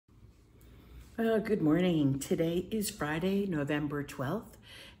Good morning. Today is Friday, November 12th,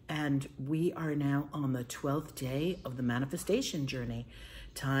 and we are now on the 12th day of the manifestation journey.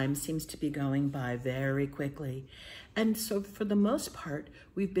 Time seems to be going by very quickly. And so for the most part,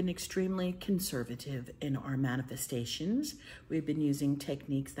 we've been extremely conservative in our manifestations. We've been using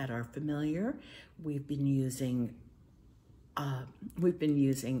techniques that are familiar. We've been using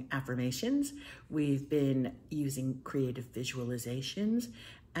affirmations, we've been using creative visualizations,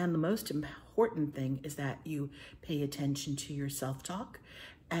 and the most important thing is that you pay attention to your self-talk.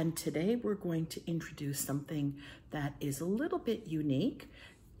 And today we're going to introduce something that is a little bit unique,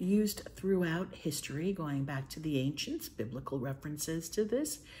 used throughout history, going back to the ancients, biblical references to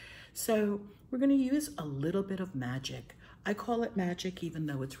this. So we're going to use a little bit of magic. I call it magic, even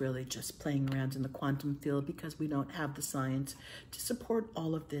though it's really just playing around in the quantum field because we don't have the science to support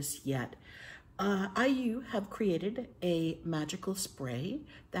all of this yet. I have created a magical spray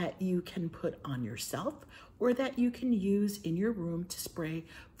that you can put on yourself or that you can use in your room to spray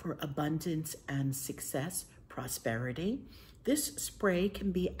for abundance and success, prosperity. This spray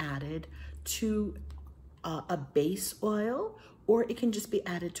can be added to a base oil, or it can just be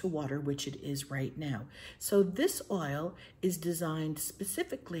added to water, which it is right now. So this oil is designed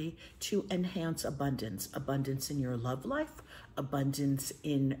specifically to enhance abundance in your love life, abundance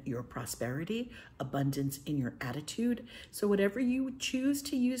in your prosperity, abundance in your attitude. So whatever you choose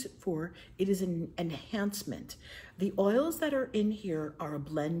to use it for, it is an enhancement. The oils that are in here are a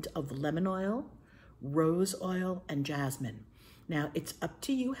blend of lemon oil, rose oil, and jasmine. Now, it's up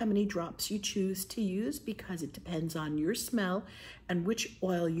to you how many drops you choose to use because it depends on your smell and which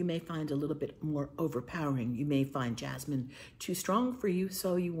oil you may find a little bit more overpowering. You may find jasmine too strong for you,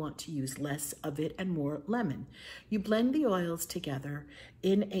 so you want to use less of it and more lemon. You blend the oils together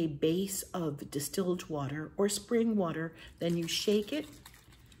in a base of distilled water or spring water, then you shake it,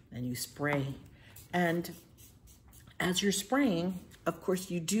 then you spray. And as you're spraying, of course,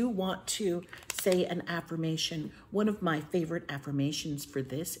 you do want to say an affirmation. One of my favorite affirmations for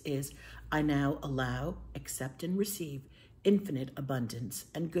this is, I now allow, accept, and receive infinite abundance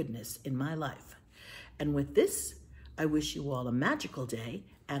and goodness in my life. And with this, I wish you all a magical day,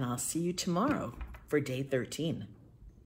 and I'll see you tomorrow for day 13.